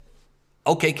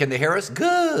Okay, can they hear us?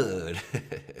 Good.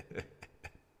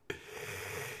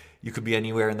 You could be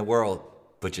anywhere in the world,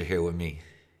 but you're here with me.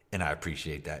 And I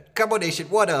appreciate that. Combo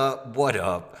Nation, what up? What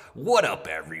up? What up,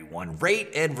 everyone? Rate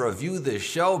and review the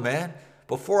show, man.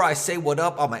 Before I say what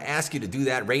up, I'm going to ask you to do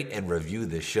that. Rate and review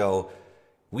the show.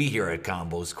 We here at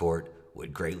Combos Court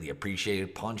would greatly appreciate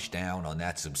it. Punch down on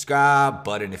that subscribe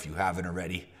button if you haven't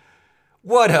already.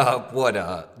 What up, what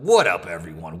up, what up,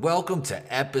 everyone? Welcome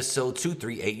to episode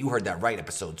 238. You heard that right,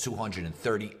 episode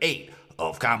 238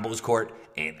 of Combos Court,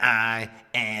 and I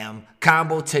am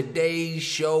Combo. Today's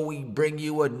show, we bring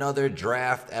you another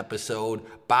draft episode.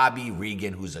 Bobby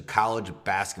Regan, who's a college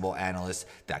basketball analyst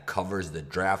that covers the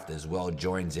draft as well,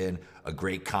 joins in a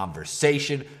great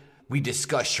conversation. We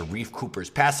discuss Sharif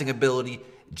Cooper's passing ability,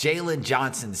 Jalen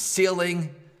Johnson's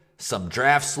ceiling, some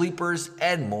draft sleepers,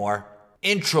 and more.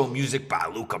 Intro music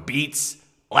by Luca Beats.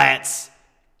 Let's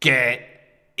get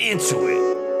into it.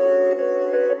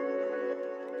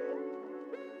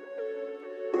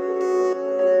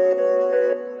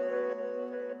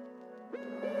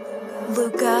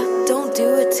 Luca, don't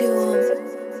do it to him.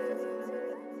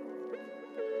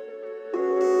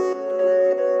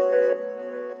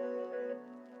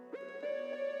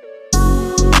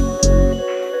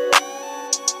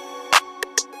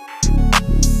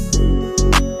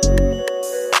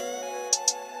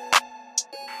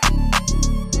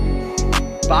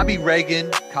 Bobby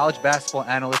Regan, college basketball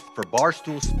analyst for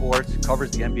Barstool Sports, covers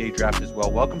the NBA draft as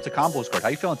well. Welcome to Combos Court. How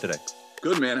you feeling today?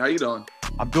 Good, man. How you doing?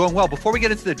 I'm doing well. Before we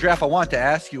get into the draft, I wanted to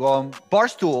ask you,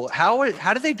 Barstool,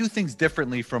 how do they do things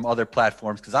differently from other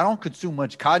platforms? Because I don't consume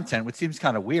much content, which seems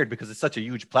kind of weird because it's such a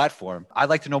huge platform. I'd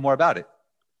like to know more about it.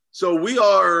 So we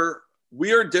are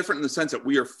different in the sense that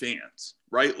we are fans,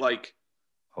 right? Like,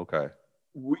 okay,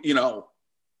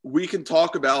 we can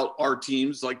talk about our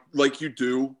teams like you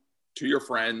do to your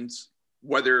friends,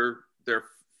 whether they're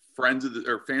friends of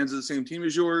or fans of the same team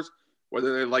as yours,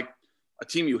 whether they're like a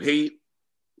team you hate.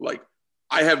 Like,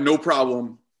 I have no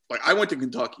problem. Like, I went to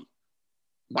Kentucky.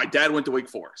 My dad went to Wake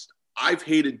Forest. I've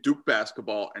hated Duke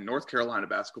basketball and North Carolina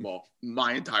basketball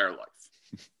my entire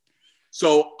life.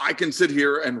 So I can sit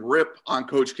here and rip on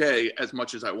Coach K as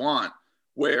much as I want,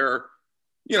 where,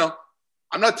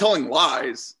 I'm not telling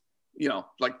lies,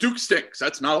 like Duke stinks.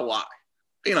 That's not a lie.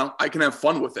 I can have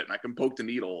fun with it and I can poke the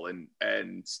needle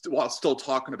and while still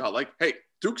talking about like, hey,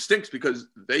 Duke stinks because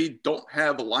they don't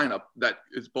have a lineup that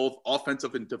is both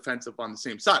offensive and defensive on the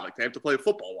same side. Like, they have to play a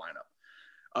football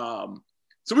lineup.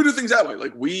 So we do things that way.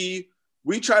 Like, we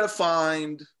try to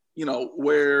find,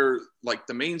 where like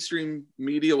the mainstream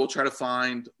media will try to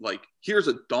find like, here's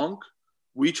a dunk.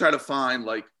 We try to find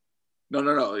like, no.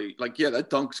 Like, yeah, that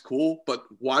dunk's cool, but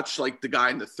watch like the guy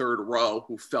in the third row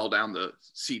who fell down the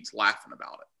seats laughing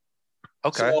about it.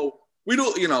 Okay. So we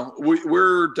do,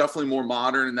 we're definitely more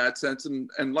modern in that sense.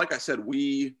 And like I said,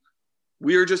 we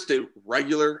are just a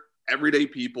regular, everyday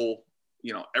people,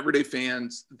 everyday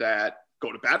fans that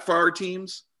go to bat for our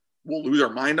teams. We'll lose our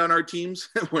mind on our teams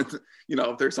when,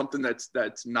 if there's something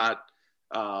that's not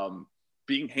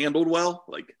being handled well.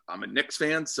 Like, I'm a Knicks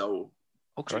fan, so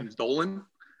okay. James Dolan.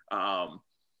 And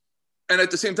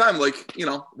at the same time, like,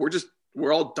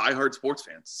 we're all diehard sports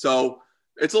fans. So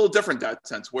it's a little different in that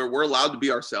sense where we're allowed to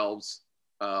be ourselves.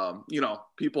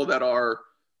 People that are,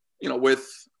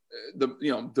 with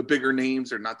the bigger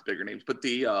names, or not the bigger names, but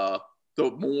the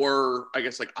more, I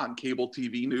guess, like on cable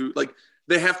TV news, like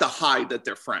they have to hide that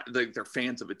they're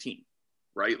fans of a team.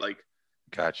 Right. Like,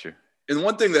 got you. And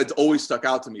one thing that's always stuck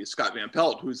out to me is Scott Van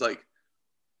Pelt, who's like,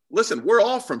 listen, we're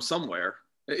all from somewhere.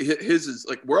 His is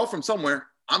like, we're all from somewhere.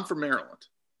 I'm from Maryland.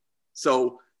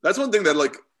 So that's one thing that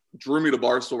like drew me to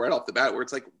Barstool right off the bat, where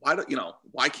it's like,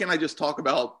 why can't I just talk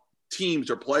about teams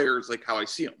or players like how I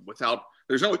see them without,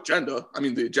 there's no agenda. I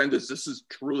mean, the agenda is, this is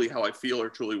truly how I feel or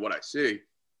truly what I see.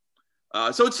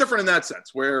 So it's different in that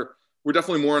sense where we're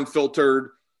definitely more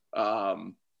unfiltered.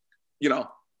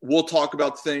 We'll talk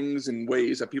about things in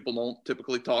ways that people don't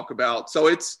typically talk about. So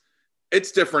it's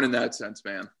different in that sense,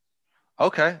 man.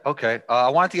 Okay. I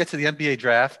wanted to get to the NBA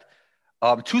draft.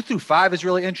 2 through 5 is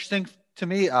really interesting to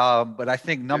me, but I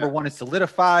think number 1 is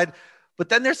solidified. But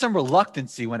then there's some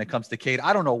reluctancy when it comes to Cade.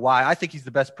 I don't know why. I think he's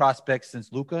the best prospect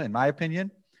since Luka, in my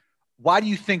opinion. Why do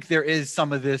you think there is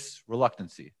some of this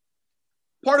reluctancy?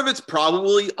 Part of it's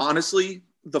probably, honestly,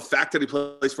 the fact that he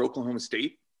plays for Oklahoma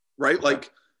State, right? Okay.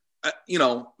 Like,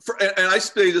 and I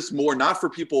say this more not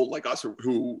for people like us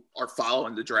who are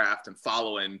following the draft and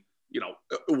following,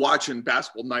 watching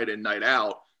basketball night in, night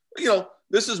out.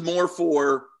 This is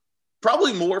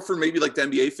probably more for maybe like the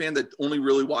NBA fan that only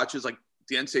really watches like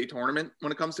the NCAA tournament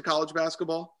when it comes to college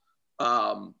basketball.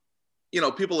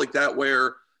 People like that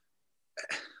where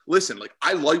listen, like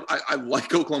I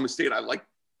like Oklahoma State. I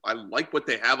like what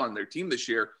they have on their team this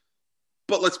year.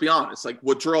 But let's be honest, like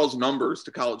what draws numbers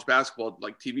to college basketball,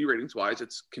 like TV ratings wise,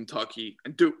 it's Kentucky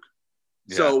and Duke.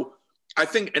 Yeah. So I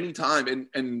think anytime,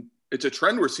 and it's a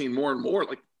trend we're seeing more and more.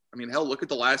 Like, I mean, hell, look at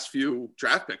the last few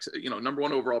draft picks. Number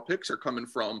 1 overall picks are coming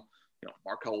from,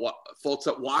 Markelle Fultz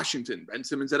at Washington, Ben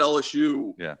Simmons at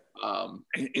LSU,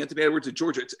 Anthony Edwards at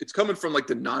Georgia. It's coming from like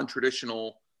the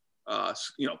non-traditional,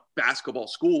 basketball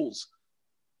schools.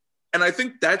 And I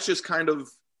think that's just kind of,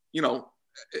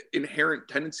 inherent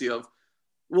tendency of,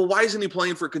 well, why isn't he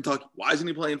playing for Kentucky? Why isn't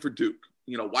he playing for Duke?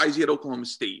 Why is he at Oklahoma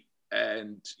State?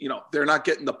 And, they're not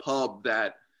getting the pub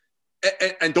that,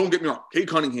 and don't get me wrong, Cade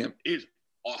Cunningham is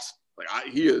awesome. Like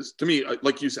he is, to me,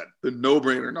 like you said, the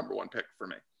no-brainer number 1 pick for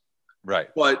me. Right.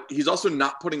 But he's also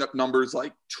not putting up numbers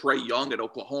like Trae Young at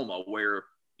Oklahoma, where,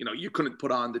 you couldn't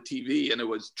put on the TV and it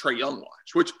was Trae Young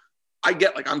watch, which I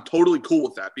get. Like, I'm totally cool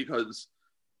with that because,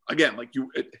 again, like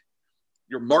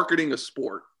you're marketing a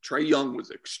sport. Trae Young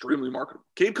was extremely marketable.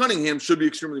 Cade Cunningham should be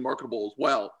extremely marketable as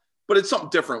well, but it's something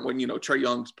different when, Trae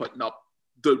Young's putting up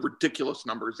the ridiculous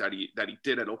numbers that he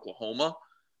did at Oklahoma.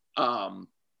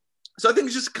 So I think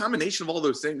it's just a combination of all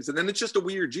those things. And then it's just a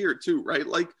weird year too, right?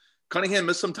 Like Cunningham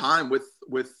missed some time with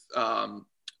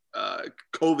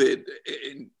COVID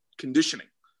in conditioning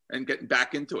and getting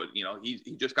back into it.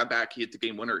 He just got back. He hit the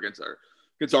game winner against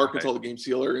Arkansas, right, the game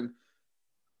sealer. And,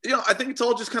 I think it's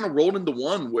all just kind of rolled into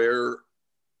one where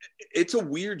it's a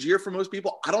weird year for most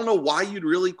people. I don't know why you'd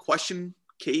really question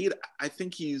Cade. I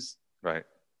think he's right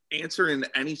answering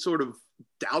any sort of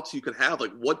doubts you could have.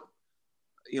 Like what,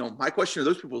 my question to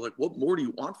those people is like, what more do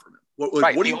you want from him?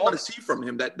 What do you want to see from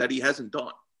him that he hasn't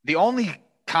done? The only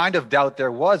kind of doubt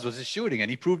there was his shooting,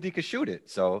 and he proved he could shoot it.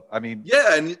 So, I mean,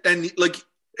 yeah. And like,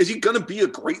 is he going to be a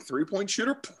great 3-point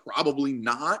shooter? Probably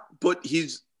not, but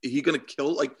is he going to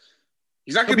kill? Like,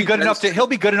 he's not going to be good enough he'll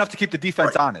be good enough to keep the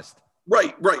defense honest.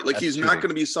 Right. Like that's he's not going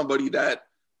to be somebody that,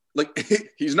 like,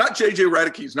 he's not JJ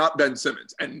Redick. He's not Ben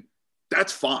Simmons. And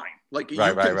that's fine. Like,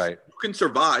 right. You can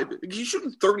survive. He's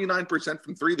shooting 39%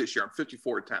 from 3 this year on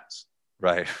 54 attempts.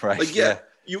 Right. Like, yeah.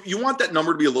 You want that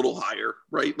number to be a little higher,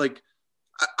 right? Like,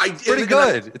 it's pretty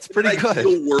good. It's pretty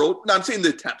good. World. No, I'm saying the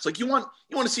attempts. Like, you want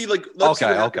to see, like, let's see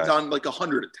what happens on like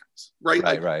 100 attempts,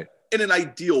 right? Right. In an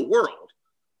ideal world.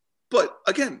 But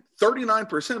again,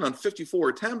 39% on 54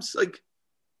 attempts, like,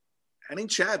 that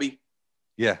ain't shabby.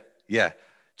 Yeah.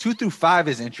 2 through 5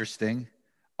 is interesting.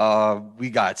 We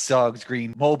got Suggs,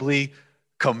 Green, Mobley,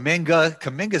 Kuminga.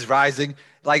 Kuminga's rising.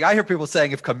 Like, I hear people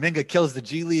saying if Kuminga kills the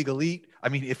G League elite, I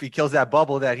mean, if he kills that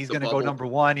bubble, that he's going to go number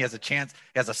 1. He has a chance.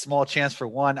 He has a small chance for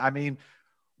 1. I mean,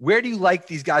 where do you like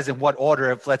these guys in what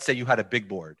order if, let's say, you had a big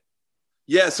board?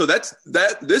 Yeah, so this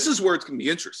is where it's going to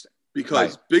be interesting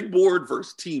because big board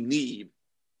versus team need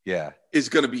is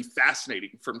going to be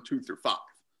fascinating from 2 through 5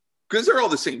 because they're all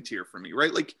the same tier for me,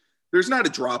 right? Like, there's not a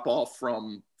drop off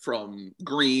from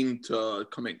Green to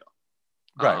Kuminga.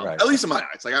 Right. At least in my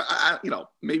eyes. Like, I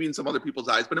maybe in some other people's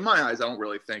eyes, but in my eyes, I don't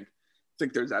really think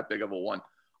there's that big of a one.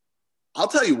 I'll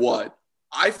tell you what,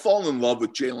 I fall in love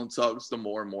with Jalen Suggs the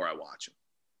more and more I watch him.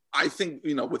 I think,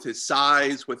 with his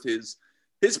size, with his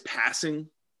passing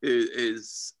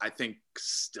is I think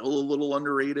still a little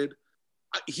underrated.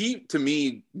 He, to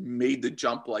me, made the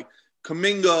jump. Like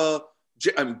Kuminga,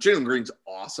 Jalen Green's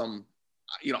awesome.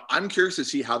 I'm curious to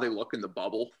see how they look in the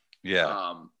bubble.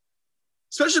 Yeah.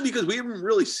 Especially because we haven't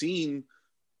really seen,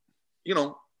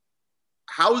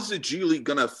 how is the G League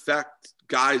going to affect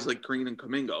guys like Green and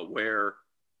Kuminga where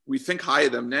we think high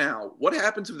of them now? What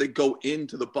happens if they go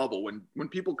into the bubble when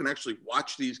people can actually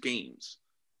watch these games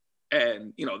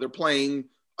and, they're playing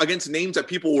against names that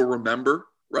people will remember,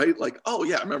 right? Like, oh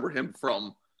yeah, I remember him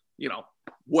from,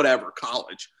 whatever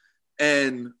college.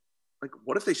 And like,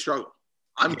 what if they struggle?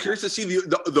 I'm curious to see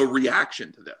the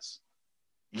reaction to this.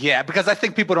 Yeah, because I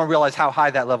think people don't realize how high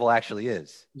that level actually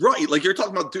is. Right. Like you're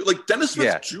talking about, like Dennis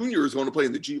Smith Jr. is going to play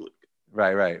in the G League.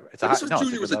 Right. Dennis Smith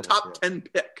Jr. was a top 10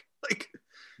 pick. Like,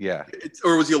 yeah.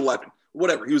 Or was he 11?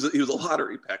 Whatever. He was a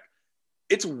lottery pick.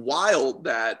 It's wild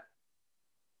that,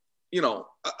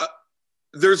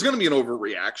 there's going to be an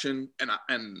overreaction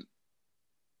and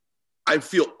I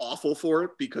feel awful for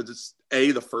it because it's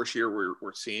A, the first year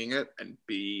we're seeing it, and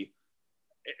B,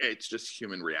 it's just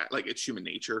it's human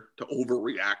nature to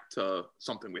overreact to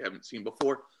something we haven't seen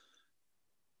before.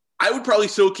 I would probably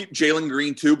still keep Jalen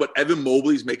Green too, but Evan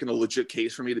Mobley's making a legit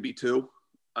case for me to be 2.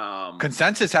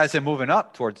 Consensus has him moving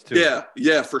up towards 2.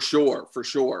 Yeah, for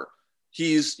sure.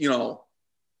 He's,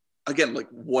 again, like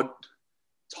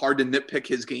it's hard to nitpick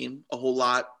his game a whole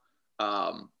lot.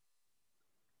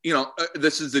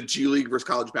 this is the G League versus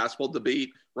college basketball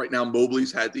debate. Right now,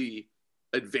 Mobley's had the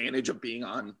advantage of being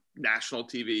on national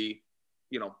TV,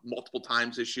 multiple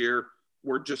times this year.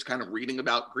 We're just kind of reading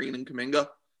about Green and Kuminga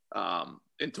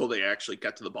until they actually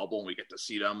get to the bubble and we get to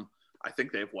see them. I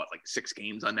think they have 6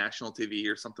 games on national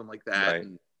TV or something like that. Right.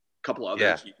 And a couple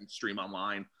others you can stream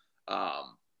online.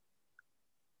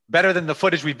 Better than the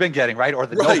footage we've been getting, right? Or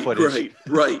the no footage.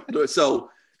 Right. So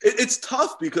it's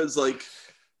tough because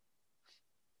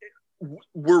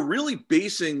we're really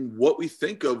basing what we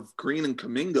think of Green and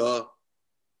Kuminga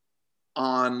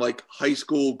on high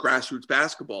school grassroots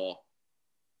basketball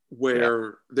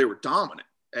where they were dominant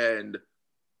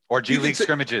or G League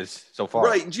scrimmages so far.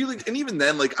 Right. G League. And even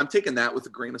then, I'm taking that with a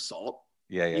grain of salt.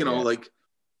 Yeah.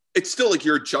 It's still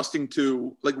you're adjusting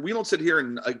to we don't sit here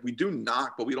and we do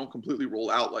knock, but we don't completely roll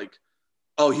out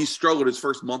he struggled his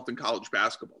first month in college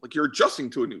basketball. You're adjusting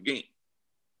to a new game.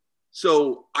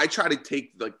 So I try to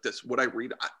take this, what I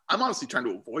read. I'm honestly trying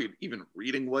to avoid even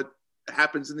reading what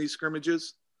happens in these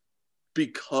scrimmages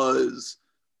because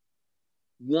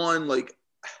one,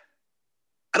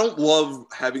 I don't love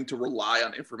having to rely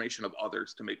on information of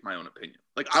others to make my own opinion.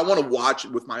 I want to watch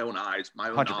it with my own eyes, my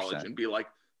own 100%. knowledge and be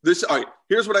this, all right,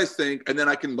 here's what I think. And then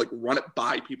I can run it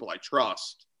by people I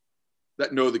trust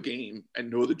that know the game and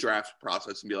know the draft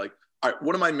process and be all right,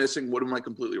 what am I missing? What am I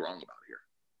completely wrong about here?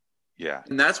 Yeah.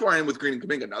 And that's where I am with Green and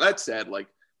Kuminga. Now that said,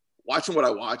 watching what I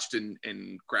watched in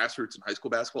grassroots and high school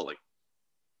basketball,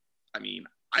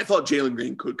 I thought Jalen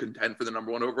Green could contend for the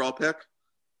number 1 overall pick,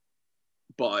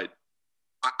 but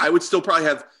I would still probably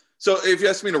have. So if you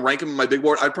asked me to rank him in my big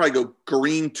board, I'd probably go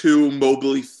Green 2,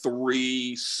 Mobley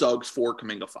 3, Suggs 4,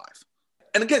 Kuminga 5.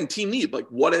 And again, team need.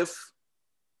 What if,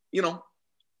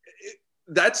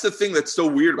 that's the thing that's so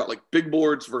weird about big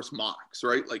boards versus mocks,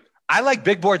 right? I like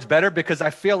big boards better because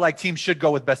I feel like teams should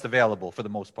go with best available for the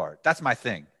most part. That's my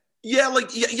thing. Yeah,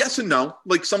 yes and no.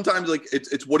 Sometimes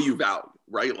it's what do you value,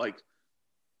 right?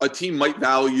 A team might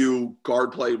value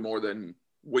guard play more than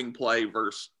wing play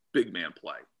versus big man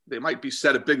play. They might be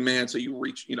set at big man, so you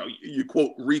reach, you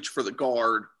quote reach for the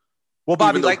guard. Well,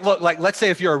 Bobby, look, let's say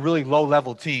if you're a really low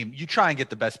level team, you try and get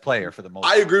the best player for the most.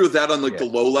 I agree with that on the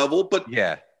low level, but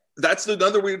yeah, that's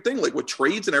another weird thing. With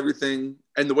trades and everything,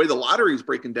 and the way the lottery is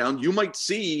breaking down, you might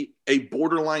see a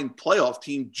borderline playoff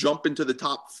team jump into the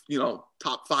top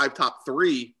 5, top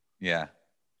 3. Yeah.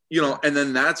 And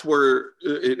then that's where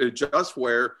it adjusts,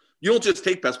 where you don't just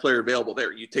take best player available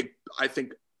there. You take, I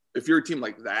think, if you're a team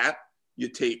like that, you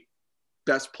take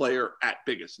best player at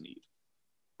biggest need.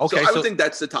 Okay. So I would think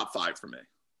that's the top 5 for me.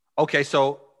 Okay.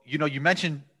 So, you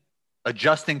mentioned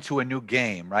adjusting to a new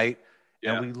game, right?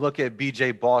 Yeah. And we look at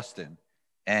BJ Boston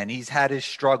and he's had his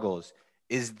struggles.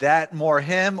 Is that more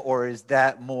him or is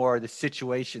that more the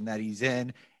situation that he's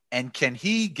in? And can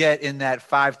he get in that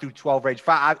 5 through 12 range?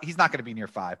 He's not going to be near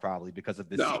 5 probably because of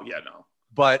this. No.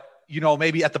 But,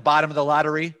 maybe at the bottom of the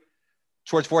lottery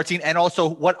towards 14. And also,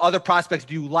 what other prospects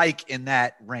do you like in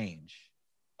that range?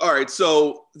 All right.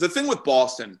 So the thing with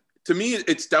Boston, to me,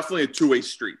 it's definitely a two-way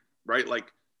street, right?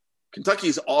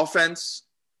 Kentucky's offense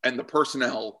and the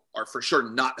personnel are for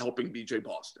sure not helping BJ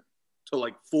Boston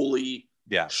to fully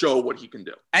show what he can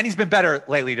do. And he's been better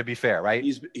lately, to be fair, right?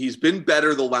 He's been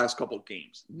better the last couple of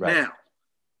games. Right. Now,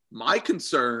 my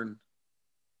concern,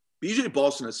 BJ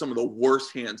Boston has some of the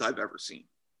worst hands I've ever seen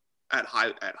at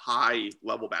high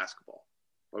level basketball.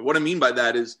 But what I mean by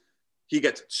that is he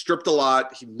gets stripped a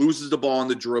lot. He loses the ball on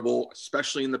the dribble,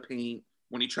 especially in the paint.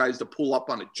 When he tries to pull up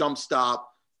on a jump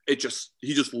stop, he just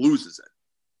loses it.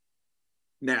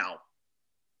 Now,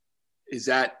 is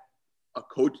that a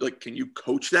coach? Can you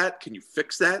coach that? Can you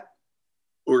fix that?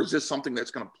 Or is this something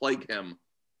that's going to plague him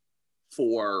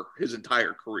for his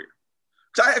entire career?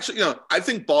 Because I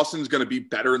think Boston's going to be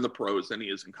better in the pros than he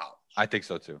is in college. I think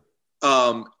so too.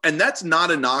 And that's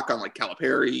not a knock on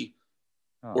Calipari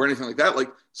or anything like that.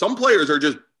 Some players are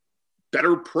just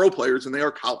better pro players than they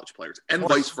are college players, and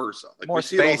vice versa. More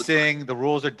spacing, the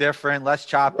rules are different, less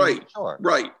choppy. Right, sure.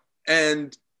 Right.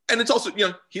 And it's also,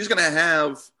 he's going to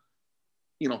have,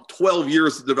 12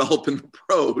 years to develop in the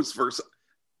pros versus,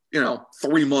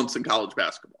 3 months in college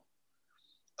basketball.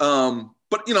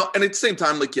 But, and at the same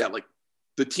time,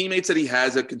 the teammates that he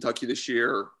has at Kentucky this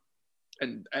year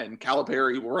and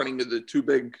Calipari running to the too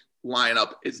big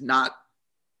lineup is not,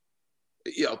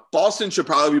 Boston should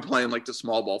probably be playing the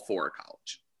small ball 4 at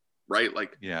college, right?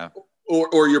 Yeah.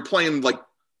 Or you're playing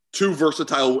two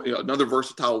versatile, another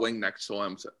versatile wing next to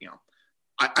him. So,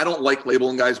 I don't like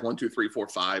labeling guys 1, 2, 3, 4,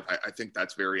 5. I think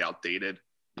that's very outdated.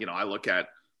 I look at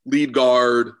lead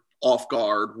guard, off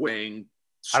guard, wing.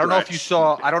 Stretch. I don't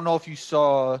know if you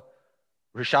saw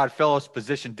Rashad Phillips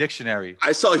position dictionary.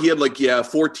 I saw he had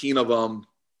 14 of them.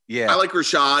 Yeah. I like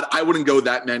Rashad. I wouldn't go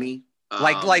that many.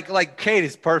 Like Cade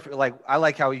is perfect. Like I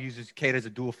like how he uses Cade as a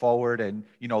dual forward and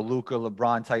Luka,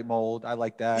 LeBron type mold. I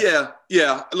like that.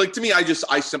 Yeah. Like to me, I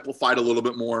simplified a little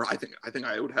bit more. I think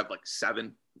I would have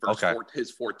 7 versus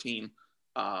his 14.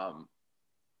 I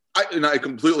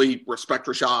completely respect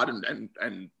Rashad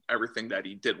and everything that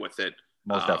he did with it.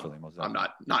 Most definitely. I'm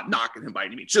not knocking him by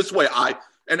any means. Just the way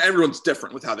and everyone's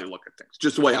different with how they look at things.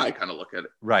 Just the way I kind of look at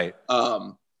it. Right.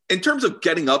 In terms of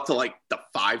getting up to the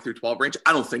 5 through 12 range,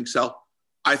 I don't think so.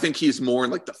 I think he's more in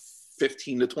the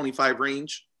 15 to 25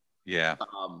 range. Yeah.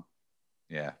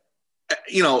 I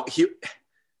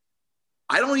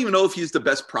don't even know if he's the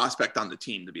best prospect on the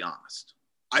team, to be honest.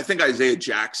 I think Isaiah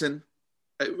Jackson,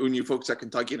 when you focus at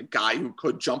Kentucky, and a guy who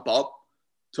could jump up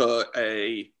to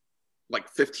a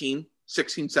 15,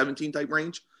 16, 17 type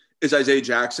range is Isaiah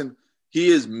Jackson. He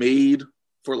is made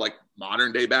for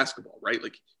modern day basketball, right?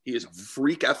 He is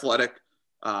freak athletic.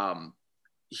 I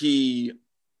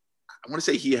want to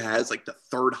say he has the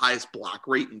 3rd highest block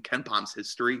rate in KenPom's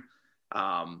history.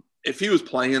 If he was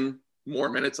playing more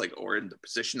minutes, or in the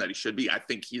position that he should be, I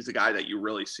think he's a guy that you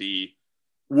really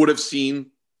would have seen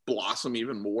blossom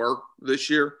even more this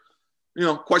year.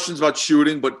 Questions about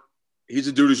shooting, but he's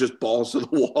a dude who just balls to the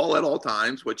wall at all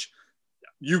times, which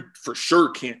you for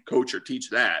sure can't coach or teach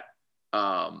that,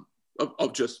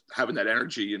 of just having that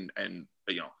energy and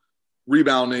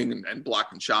rebounding and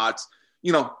blocking shots.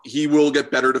 He will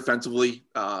get better defensively.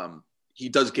 He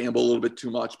does gamble a little bit too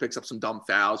much, picks up some dumb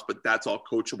fouls, but that's all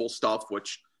coachable stuff,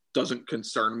 which doesn't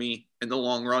concern me in the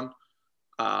long run.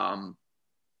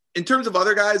 In terms of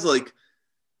other guys, I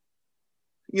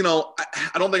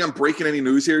don't think I'm breaking any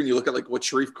news here. And you look at what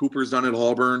Sharife Cooper's done at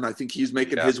Auburn. I think he's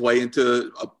making his way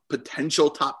into a potential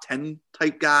top 10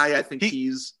 type guy. I think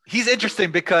he's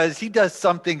interesting because he does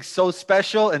something so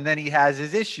special, and then he has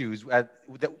his issues at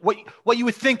what you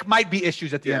would think might be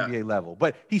issues at the NBA level.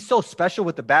 But he's so special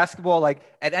with the basketball. At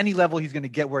any level, he's going to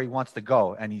get where he wants to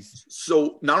go. And he's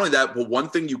so not only that, but one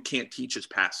thing you can't teach is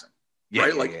passing. Yeah,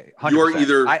 right? Yeah. You're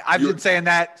either I've been saying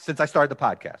that since I started the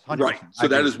podcast. 100%. Right. So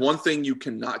that is one thing you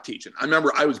cannot teach. And I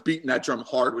remember I was beating that drum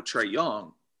hard with Trae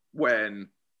Young when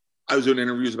I was doing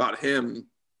interviews about him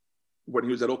when he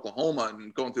was at Oklahoma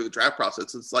and going through the draft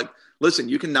process. It's listen,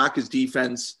 you can knock his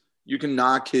defense, you can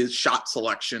knock his shot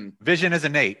selection. Vision is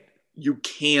innate. You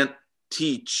can't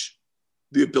teach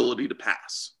the ability to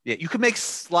pass. Yeah, you can make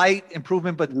slight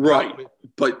improvement, but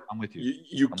but I'm with you.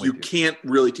 You can't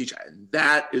really teach it. And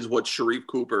that is what Sharife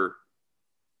Cooper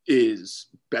is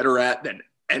better at than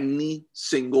any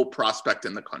single prospect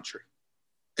in the country,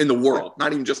 in the world,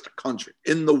 not even just the country,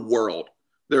 in the world.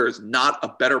 There is not a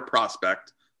better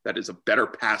prospect that is a better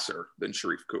passer than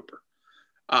Sharife Cooper.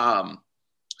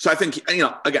 So I think,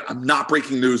 again, I'm not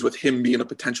breaking news with him being a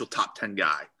potential top 10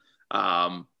 guy.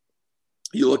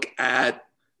 You look at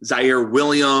Zaire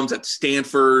Williams at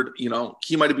Stanford, he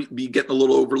might be getting a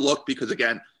little overlooked because,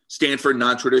 again, Stanford,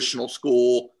 non-traditional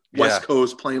school, West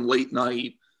Coast playing late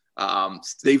night.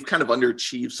 They've kind of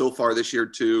underachieved so far this year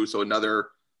too. So another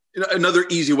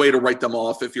easy way to write them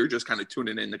off if you're just kind of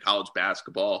tuning into college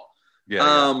basketball.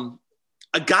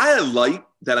 A guy I like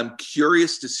that I'm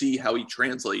curious to see how he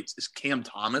translates is Cam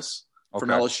Thomas from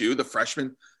LSU, the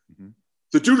freshman. Mm-hmm.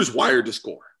 The dude is wired to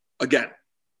score. Again,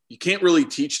 you can't really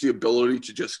teach the ability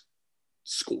to just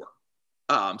score,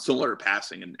 similar to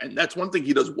passing. And that's one thing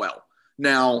he does well.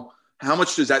 Now, how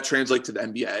much does that translate to the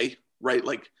NBA, right?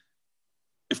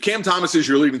 If Cam Thomas is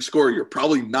your leading scorer, you're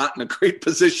probably not in a great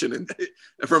position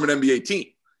from an NBA team.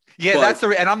 Yeah,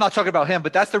 and I'm not talking about him,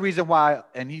 but that's the reason why,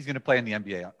 and he's going to play in the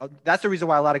NBA. That's the reason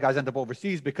why a lot of guys end up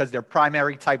overseas because they're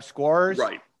primary type scorers.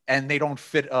 Right. And they don't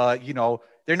fit,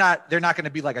 they're not going to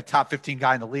be like a top 15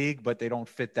 guy in the league, but they don't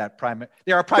fit that primary.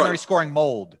 They're a primary scoring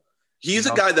mold. He's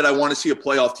a guy that I want to see a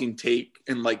playoff team take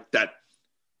in that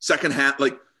second half,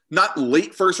 not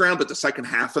late first round, but the second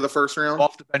half of the first round.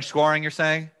 Off the bench scoring, you're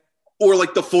saying? Or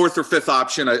the fourth or fifth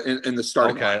option in the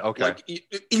starting line. Okay.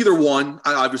 Either one.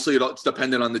 Obviously, it's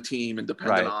dependent on the team and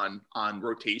dependent on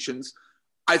rotations.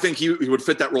 I think he would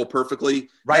fit that role perfectly.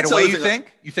 Right away, you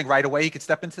think? You think right away he could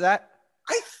step into that?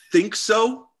 I think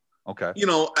so. Okay.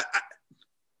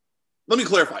 Let me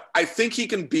clarify. I think he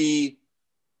can be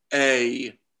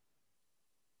a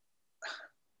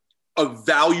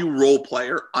value role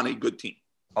player on a good team.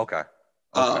 Okay.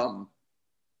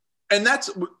 And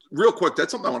that's real quick.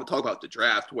 That's something I want to talk about the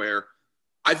draft, where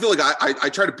I feel like I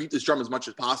try to beat this drum as much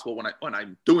as possible when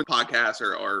I'm doing podcasts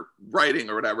or writing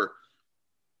or whatever.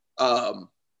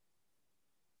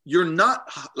 You're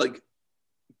not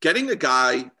getting a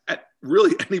guy at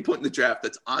really any point in the draft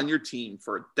that's on your team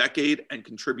for a decade and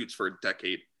contributes for a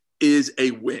decade is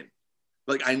a win.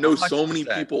 Like, I know 100%. so many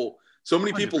people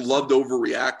 100%. love to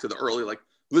overreact to the early, like,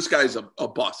 this guy's a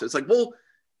bust. It's like, well,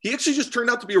 he actually just turned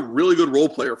out to be a really good role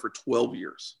player for 12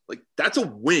 years. Like, that's a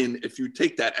win if you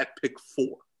take that at pick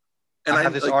 4. And I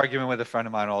have this argument with a friend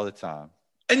of mine all the time.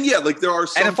 And yeah, like there are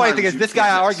some. And the funny thing is, this guy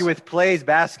I argue with plays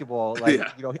basketball. Like,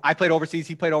 Yeah. you know, I played overseas,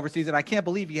 he played overseas, and I can't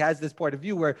believe he has this point of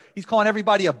view where he's calling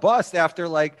everybody a bust after,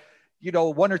 like, you know,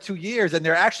 1 or 2 years, and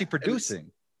they're actually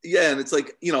producing. And it's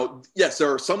like, you know, yes,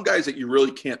 there are some guys that you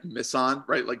really can't miss on,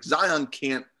 right? Like Zion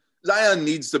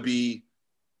needs to be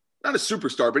not a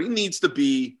superstar, but he needs to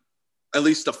be at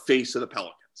least the face of the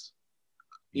Pelicans.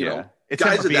 You know, it's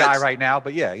guys in BI right now,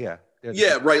 but yeah.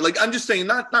 Yeah, right. Like, I'm just saying,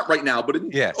 not right now, but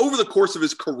over the course of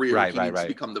his career, he needs to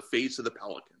become the face of the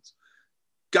Pelicans.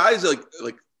 Guys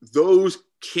like those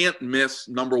can't miss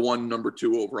number 1, number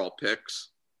 2 overall picks.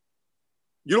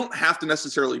 You don't have to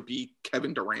necessarily be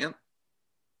Kevin Durant,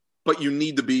 but you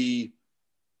need to be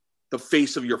the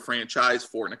face of your franchise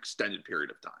for an extended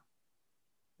period of time.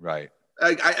 Right.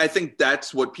 I think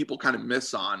that's what people kind of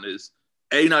miss on is,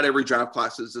 not every draft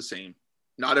class is the same.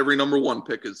 Not every number 1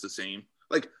 pick is the same.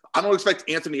 Like, I don't expect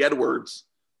Anthony Edwards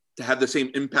to have the same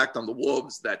impact on the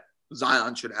Wolves that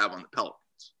Zion should have on the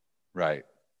Pelicans. Right.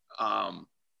 And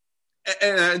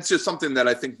it's just something that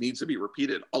I think needs to be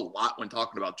repeated a lot when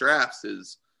talking about drafts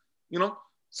is, you know,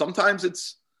 sometimes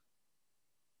it's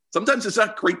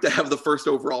not great to have the first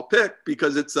overall pick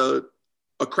because it's a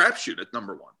crapshoot at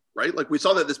number 1, right? Like we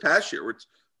saw that this past year, where it's,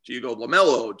 do you go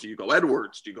LaMelo? Do you go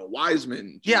Edwards? Do you go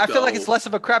Wiseman? I feel like it's less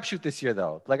of a crapshoot this year,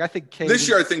 though. Like, I think Cade this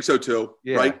year, I think so too,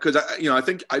 right? Because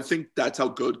I think that's how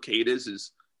good Cade is.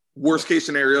 Is worst case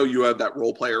scenario, you have that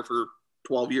role player for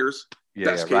 12 years.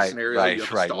 Best case scenario, you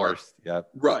have a star. Worst. Yeah,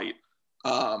 right.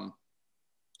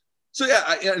 So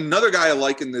another guy I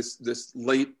like in this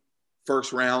late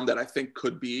first round that I think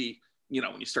could be, you know,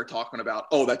 when you start talking about,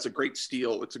 oh, that's a great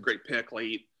steal, it's a great pick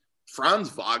late. Franz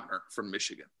Wagner from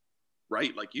Michigan.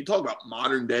 Right? Like, you talk about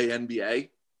modern day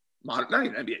NBA, not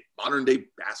even NBA, modern day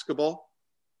basketball.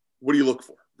 What do you look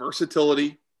for?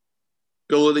 Versatility,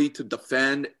 ability to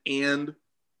defend and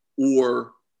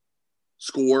or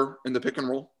score in the pick and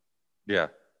roll. Yeah.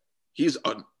 He's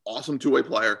an awesome two-way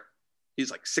player.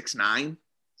 He's like 6'9",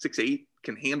 6'8",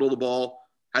 can handle the ball,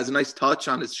 has a nice touch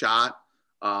on his shot.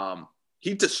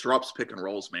 He disrupts pick and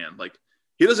rolls, man. Like,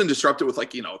 he doesn't disrupt it with,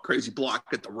 like, you know, a crazy block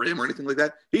at the rim or anything like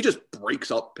that. He just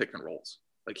breaks up pick and rolls.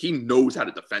 Like, he knows how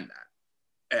to defend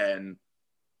that. And,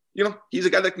 you know, he's a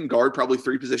guy that can guard probably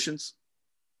 3 positions.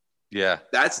 Yeah.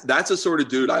 That's a sort of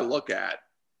dude I look at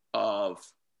of,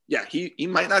 he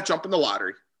might not jump in the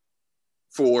lottery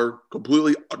for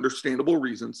completely understandable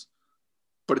reasons.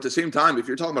 But at the same time, if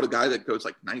you're talking about a guy that goes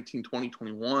like 19, 20,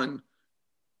 21,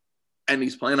 and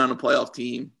he's playing on a playoff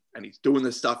team and he's doing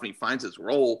this stuff and he finds his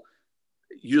role,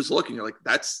 you just look and you're like,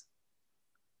 that's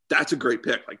a great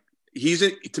pick. Like,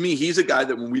 to me, he's a guy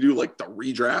that when we do like the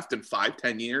redraft in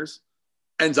 5-10 years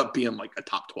ends up being like a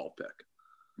top 12 pick.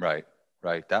 Right.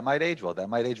 That might age well.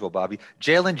 Bobby.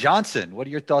 Jalen Johnson, what are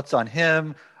your thoughts on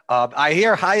him? I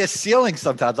hear highest ceiling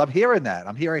sometimes. I'm hearing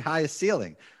highest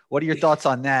ceiling. What are your thoughts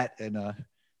on that? And Jalen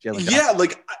Johnson? Yeah,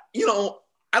 like, you know,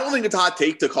 I don't think it's a hot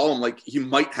take to call him like he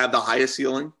might have the highest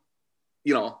ceiling,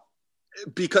 you know,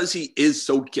 because he is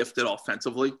so gifted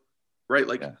offensively, right?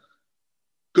 Like,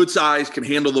 good size, can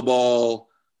handle the ball,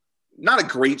 not a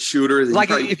great shooter. Like,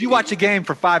 if you watch a game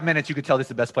for 5 minutes, you could tell this is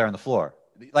the best player on the floor.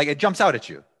 Like, it jumps out at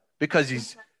you because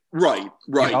he's right.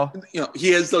 You know, he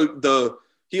has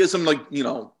he has some, like, you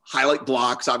know, highlight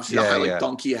blocks. Obviously, the highlight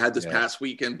dunk he had this past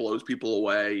weekend blows people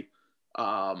away.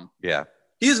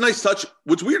 He has nice touch.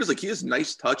 What's weird is, like, he has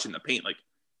nice touch in the paint. Like,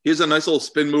 he has a nice little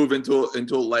spin move into a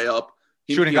layup.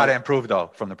 Shooting got to improve, though,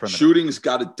 from the perimeter. Shooting's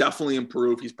got to definitely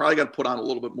improve. He's probably got to put on a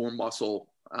little bit more muscle.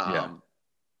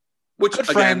 Which, good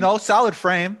frame, though. Solid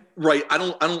frame. Right. I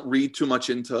don't read too much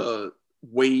into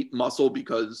weight, muscle,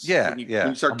 because when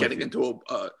you start getting into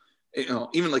you know,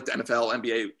 even like the NFL,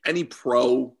 NBA, any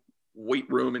pro weight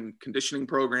room and conditioning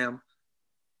program,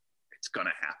 it's going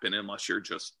to happen unless you're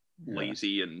just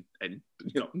lazy and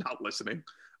you know, not listening.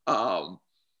 I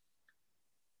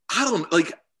don't,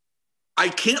 like, I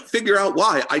can't figure out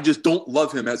why. I just don't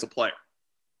love him as a player.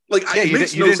 Like, it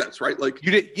makes no sense, right? Like,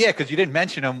 you did, because you didn't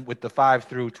mention him with the 5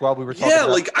 through 12 we were talking about.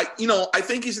 Like, I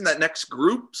think he's in that next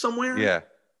group somewhere. Yeah.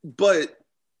 But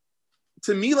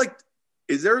to me, like,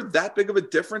 is there that big of a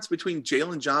difference between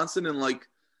Jalen Johnson and, like,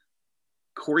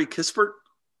 Corey Kispert?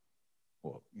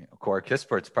 Well, you know, Corey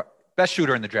Kispert's best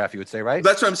shooter in the draft, you would say, right?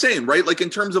 That's what I'm saying, right? Like, in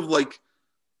terms of, like,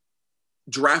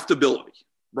 draftability.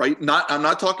 right? I'm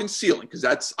not talking ceiling, because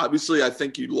that's obviously, I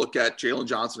think you look at Jalen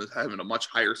Johnson as having a much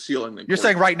higher ceiling than You're Corey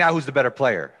saying right Kispert. now who's the better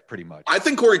player, pretty much. I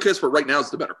think Corey Kispert right now is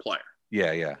the better player.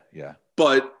 Yeah.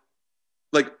 But,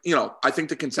 like, I think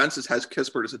the consensus has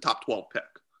Kispert as a top 12 pick.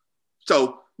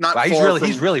 So not Wow, far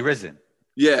he's really risen.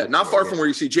 Yeah, not far from where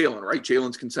you see Jalen, right?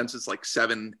 Jalen's consensus like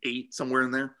 7, 8, somewhere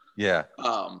in there. Yeah.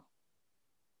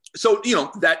 So,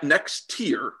 that next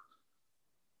tier,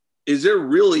 is there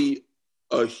really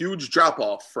a huge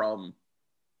drop-off from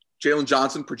Jalen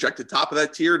Johnson projected top of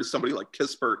that tier to somebody like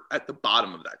Kispert at the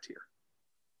bottom of that tier?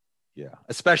 Yeah,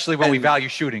 especially when we value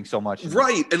shooting so much.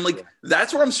 Right, and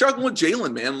that's where I'm struggling with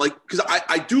Jalen, man. Like, because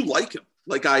I do like him.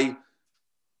 Like, I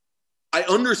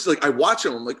understand. Like, I watch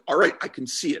him. I'm like, all right, I can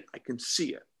see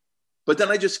it. But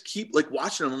then I just keep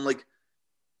watching him. I'm like,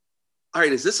 all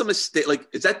right, is this a mistake? Like,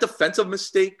 is that defensive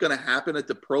mistake going to happen at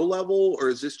the pro level, or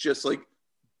is this just like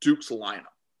Duke's lineup?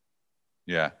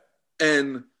 Yeah,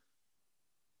 and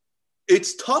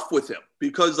it's tough with him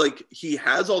because he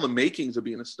has all the makings of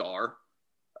being a star.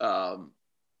 And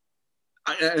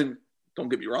don't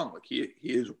get me wrong, he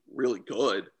is really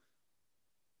good.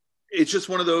 It's just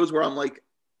one of those where I'm like,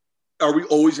 are we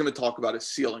always going to talk about his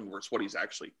ceiling versus what he's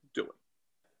actually doing?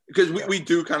 Because we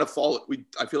do kind of fall.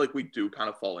 I feel like we do kind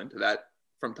of fall into that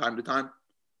from time to time.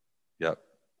 Yep.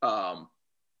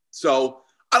 So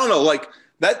I don't know.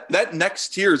 That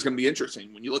next tier is going to be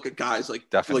interesting when you look at guys like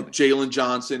Jalen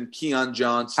Johnson, Keon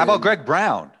Johnson. How about Greg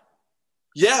Brown?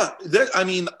 Yeah,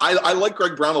 I like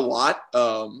Greg Brown a lot.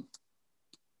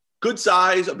 Good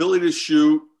size, ability to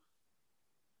shoot.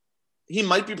 He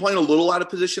might be playing a little out of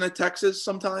position at Texas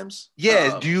sometimes.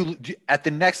 Yeah. Do you at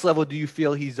the next level? Do you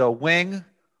feel he's a wing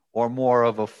or more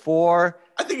of a 4?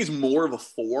 I think he's more of a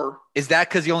 4. Is that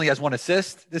because he only has 1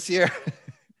 assist this year?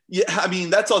 Yeah,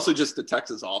 that's also just the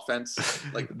Texas offense.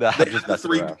 They have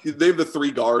the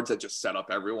 3 guards that just set up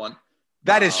everyone.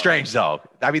 That is strange, though.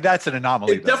 That's an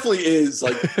anomaly. It definitely is.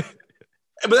 But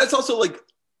that's also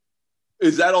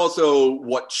is that also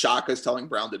what Shaka is telling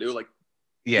Brown to do?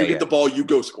 You get the ball, you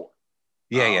go score.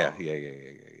 Yeah.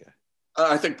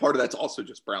 I think part of that's also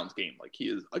just Brown's game. He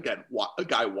is, again, a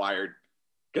guy wired,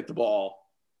 get the ball,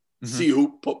 see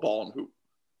who put ball in who.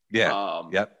 Yeah.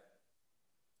 Yep.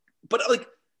 But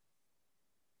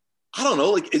I don't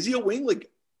know. Is he a wing?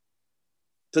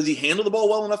 Does he handle the ball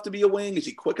well enough to be a wing? Is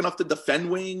he quick enough to defend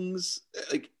wings?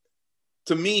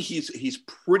 To me, he's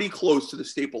pretty close to the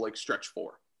staple stretch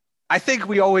 4. I think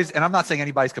we always, and I'm not saying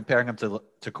anybody's comparing him to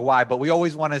Kawhi, but we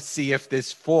always want to see if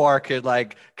this 4 could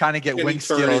kind of get wing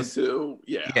skills.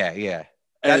 Yeah.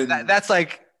 That's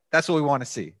what we want to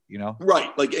see, Right.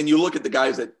 And you look at the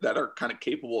guys that are kind of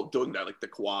capable of doing that, the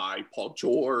Kawhi, Paul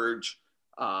George.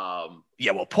 Well,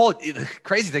 the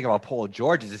crazy thing about Paul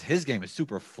George is his game is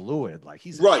super fluid.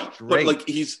 He's right. But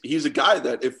he's a guy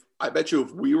that if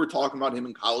we were talking about him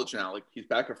in college now, he's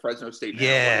back at Fresno State now.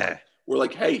 Yeah. We're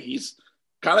like, hey, he's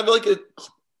kind of a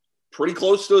pretty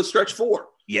close to a stretch 4.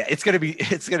 Yeah, it's gonna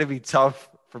be tough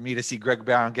for me to see Greg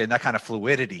Brown getting that kind of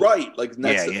fluidity. Right, that's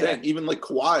the thing. Even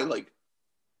Kawhi,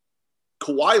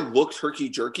 Kawhi looks herky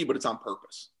jerky, but it's on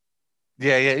purpose.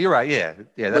 Yeah, you're right. Yeah.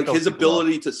 His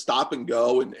ability to stop and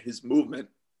go and his movement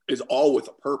is all with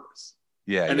a purpose.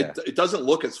 Yeah, and it doesn't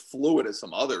look as fluid as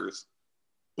some others,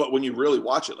 but when you really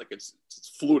watch it, it's as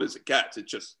fluid as it gets.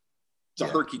 It's a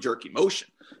herky jerky motion.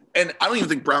 And I don't even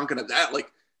think Brown can have that.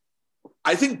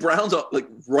 I think Brown's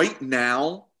right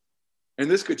now,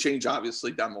 and this could change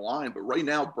obviously down the line, but right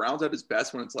now Brown's at his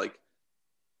best when it's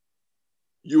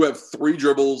you have 3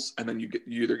 dribbles and then you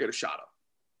either get a shot up.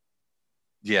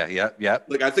 Yeah.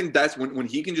 I think that's when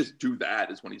he can just do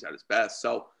that is when he's at his best.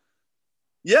 So,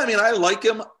 yeah, I like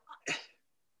him.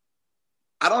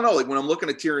 I don't know. When I'm looking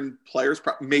at tiering players,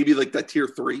 maybe that tier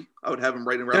 3, I would have him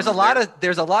right around. There's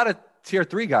a lot of tier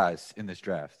 3 guys in this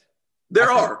draft. There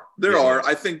are.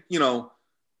 I think, I'll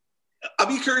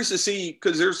be curious to see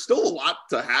because there's still a lot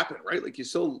to happen, right? You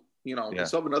still, you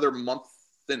still have another month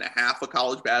and a half of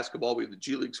college basketball. We have the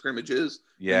G League scrimmages.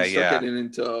 Yeah. Getting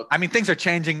into. Things are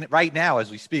changing right now as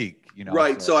we speak.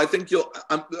 Right. So I think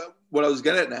what I was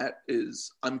getting at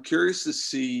is I'm curious to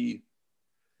see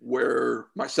where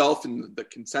myself and the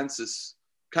consensus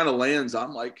kind of lands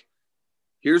on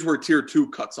here's where tier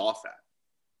 2 cuts off at.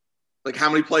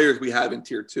 How many players we have in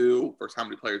tier 2 versus how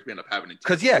many players we end up having in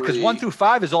tier 3. Because 1 through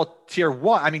 5 is all tier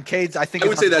 1. Cade's, I think. I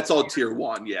would say that's all tier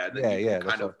 1. Yeah.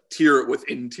 Kind of tier it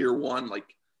within tier 1.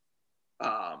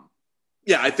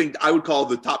 I think I would call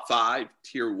the top 5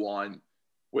 tier 1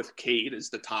 with Cade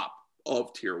as the top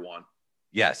of tier 1.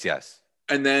 Yes.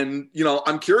 And then,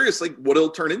 I'm curious, what it'll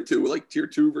turn into, tier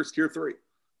 2 versus tier 3.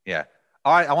 Yeah.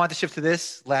 All right, I want to shift to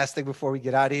this last thing before we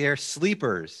get out of here.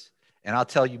 Sleepers. And I'll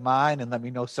tell you mine and let me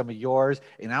know some of yours.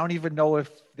 And I don't even know if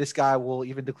this guy will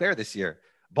even declare this year.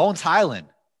 Bones Highland.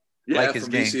 Yeah, like his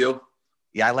from game. VCU.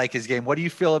 Yeah, I like his game. What do you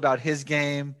feel about his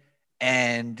game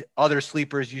and other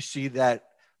sleepers you see that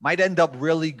might end up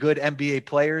really good NBA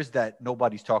players that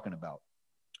nobody's talking about?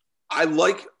 I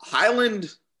like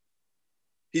Highland.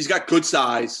 He's got good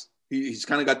size. He's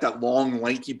kind of got that long,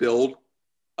 lanky build.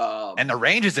 And the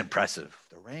range is impressive.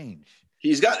 The range.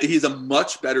 He's a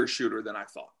much better shooter than I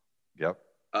thought. Yep.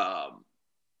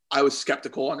 I was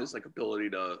skeptical on his ability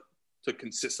to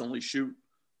consistently shoot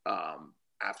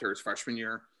after his freshman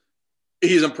year.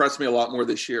 He's impressed me a lot more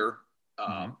this year.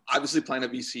 Obviously, playing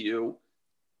at VCU,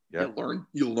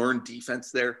 you learn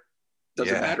defense there.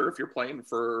 Doesn't matter if you're playing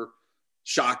for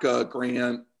Shaka,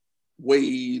 Grant,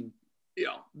 Wade.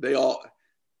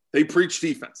 They preach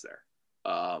defense there.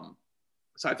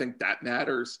 So I think that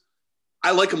matters.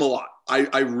 I like him a lot.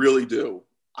 I really do.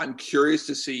 I'm curious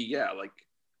to see,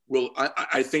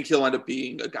 I think he'll end up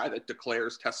being a guy that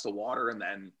declares, tests the water, and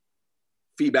then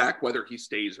feedback whether he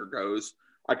stays or goes.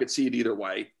 I could see it either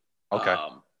way. Okay.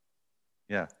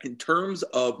 In terms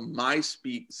of my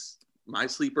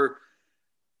sleeper,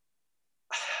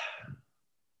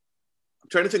 I'm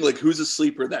trying to think who's a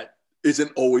sleeper that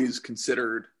isn't always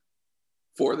considered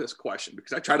for this question,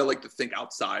 because I try to think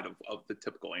outside of the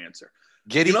typical answer.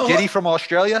 Giddy from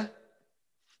Australia?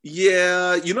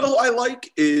 Yeah. You know who I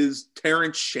like is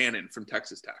Terrence Shannon from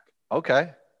Texas Tech.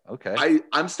 Okay.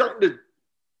 I'm starting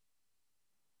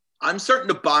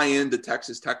to buy into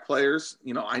Texas Tech players.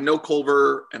 I know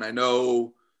Culver and I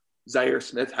know Zaire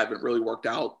Smith haven't really worked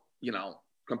out,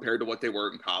 compared to what they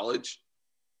were in college.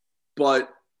 But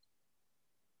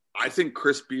I think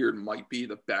Chris Beard might be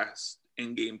the best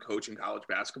in-game coach in college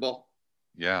basketball.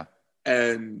 Yeah.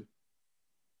 And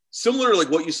similar to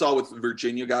what you saw with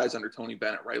Virginia guys under Tony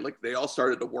Bennett, right? They all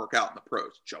started to work out in the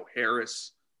pros. Joe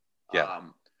Harris. Yeah.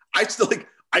 I still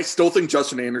think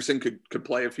Justin Anderson could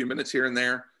play a few minutes here and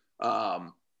there.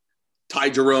 Ty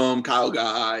Jerome, Kyle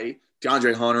Guy,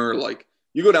 DeAndre Hunter.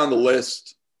 You go down the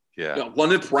list. Yeah.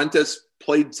 London Prentice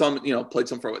played some for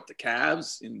the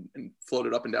Cavs and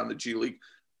floated up and down the G League.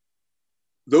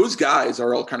 Those guys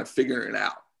are all kind of figuring it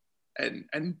out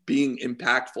and being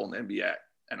impactful in the NBA.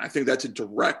 And I think that's a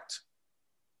direct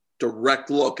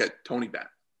look at Tony Bennett.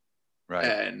 Right.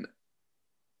 And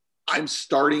I'm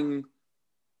starting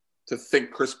to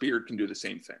think Chris Beard can do the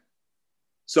same thing.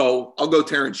 So I'll go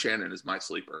Terrence Shannon as my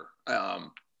sleeper.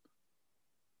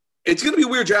 It's going to be a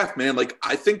weird draft, man.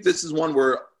 I think this is one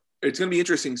where it's going to be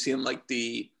interesting seeing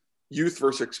the youth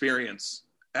versus experience.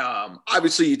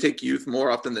 Obviously you take youth more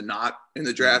often than not in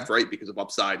the draft, right? Because of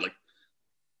upside.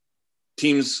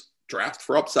 Teams draft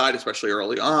for upside, especially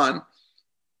early on.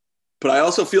 But I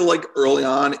also feel early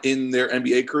on in their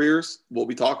NBA careers, we'll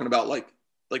be talking about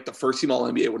the first team All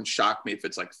NBA. Wouldn't shock me if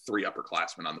it's 3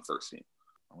 upperclassmen on the first team.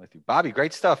 I'm with you, Bobby.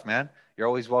 Great stuff, man. You're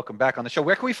always welcome back on the show.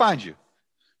 Where can we find you?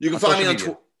 You can find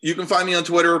me on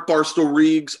Twitter, Barstool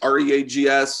Reags,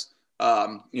 REAGS.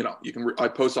 I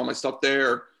post all my stuff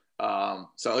there.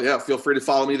 Feel free to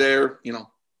follow me there.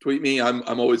 Tweet me.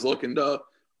 I'm always looking to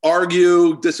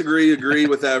argue, disagree, agree,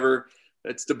 whatever.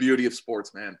 It's the beauty of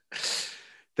sports, man.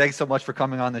 Thanks so much for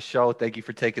coming on the show. Thank you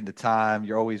for taking the time.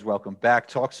 You're always welcome back.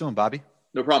 Talk soon, Bobby.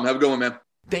 No problem. Have a good one, man.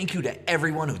 Thank you to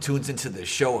everyone who tunes into the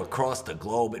show across the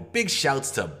globe. And big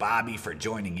shouts to Bobby for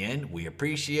joining in. We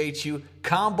appreciate you.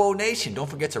 Combo Nation, don't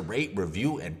forget to rate,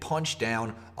 review, and punch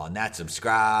down on that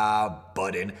subscribe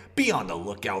button. Be on the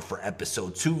lookout for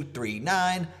episode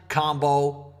 239.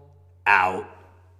 Combo out.